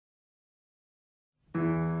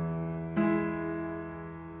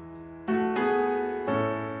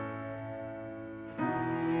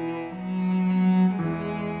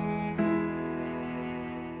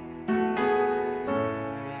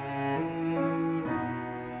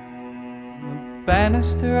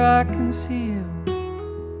banister I can see you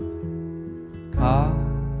carved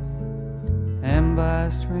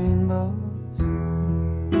embossed rainbows.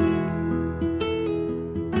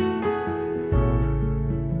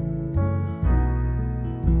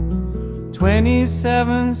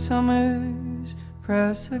 27 summers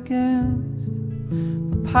press against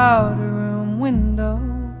the powder room windows.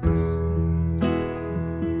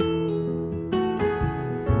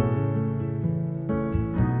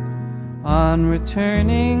 On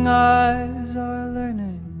returning eyes are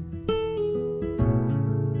learning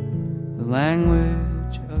the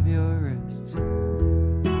language of your wrists.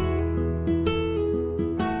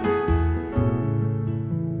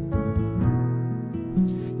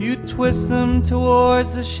 You twist them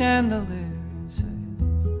towards the chandelier and say,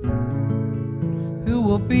 who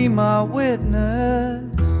will be my witness?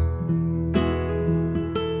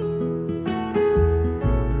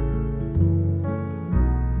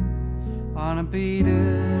 On a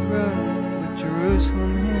beaded road with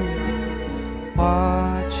Jerusalem here,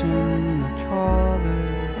 watching the trawler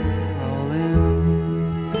roll in.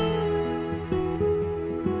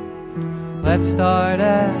 Let's start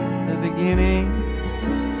at the beginning.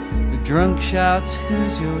 The drunk shouts,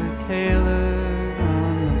 who's your tailor,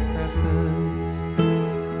 on the preface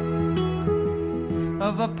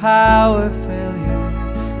of a power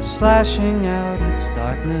failure slashing out its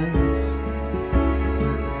darkness.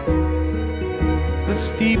 The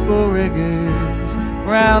steeple riggers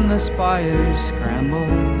round the spires scramble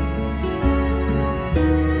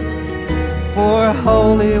for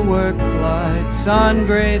holy work lights on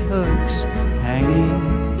great hooks hanging.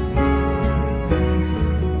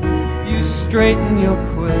 You straighten your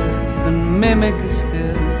quiff and mimic a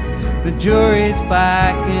stiff. The jury's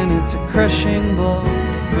back and it's a crushing blow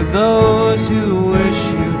for those who wish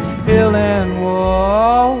you ill and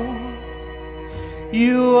woe.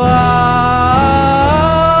 You are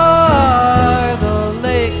the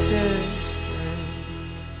Lake District.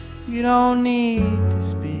 You don't need to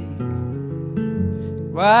speak.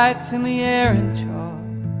 Writes in the air in chalk,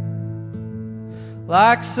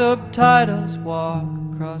 like subtitles walk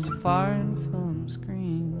across a foreign film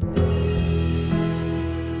screen.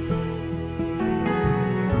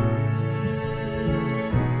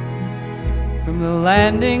 From the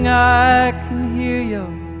landing I can hear your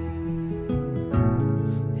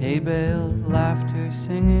hay bale laughter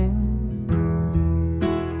singing.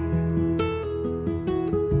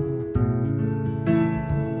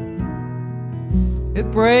 It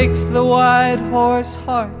breaks the white horse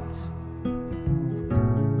hearts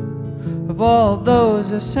of all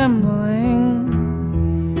those assembling.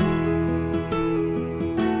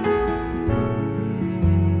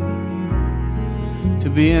 To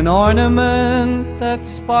be an ornament that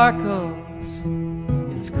sparkles,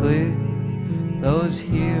 it's clear those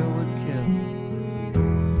here would kill.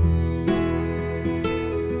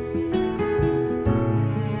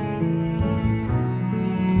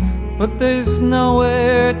 But there's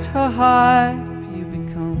nowhere to hide if you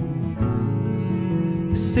become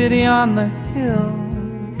a city on the hill.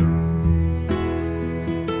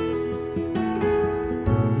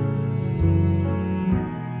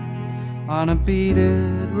 On a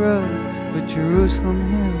beaded road with Jerusalem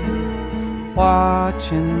Hill,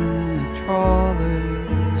 watching the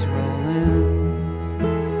trawlers roll in.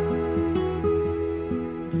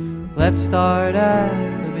 Let's start at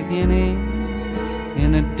the beginning,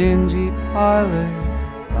 in a dingy parlor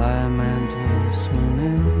by a mantle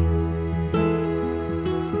swooning,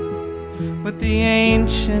 with the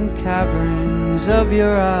ancient caverns of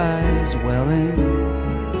your eyes welling.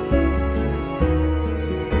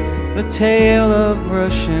 The tale of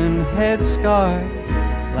Russian headscarf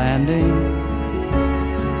landing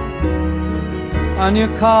on your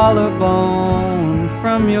collarbone,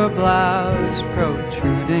 from your blouse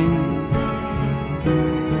protruding.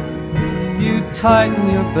 You tighten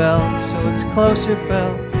your belt so it's closer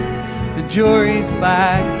felt. The jury's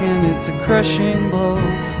back and it's a crushing blow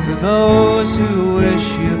for those who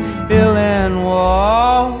wish you ill and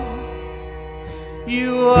woe.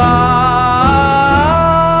 You are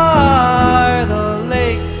the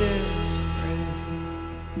Lake District.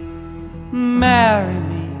 Marry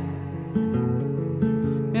me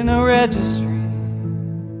in a registry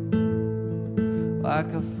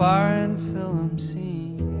like a foreign film scene.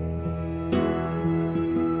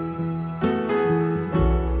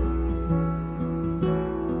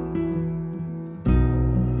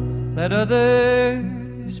 Let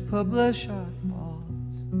others publish our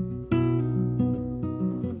faults.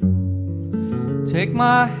 Take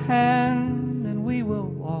my hand and we will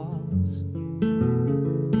waltz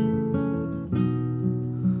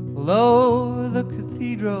below the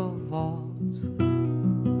cathedral vaults.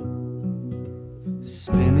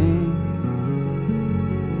 spinning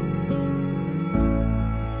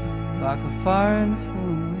like a foreign flute.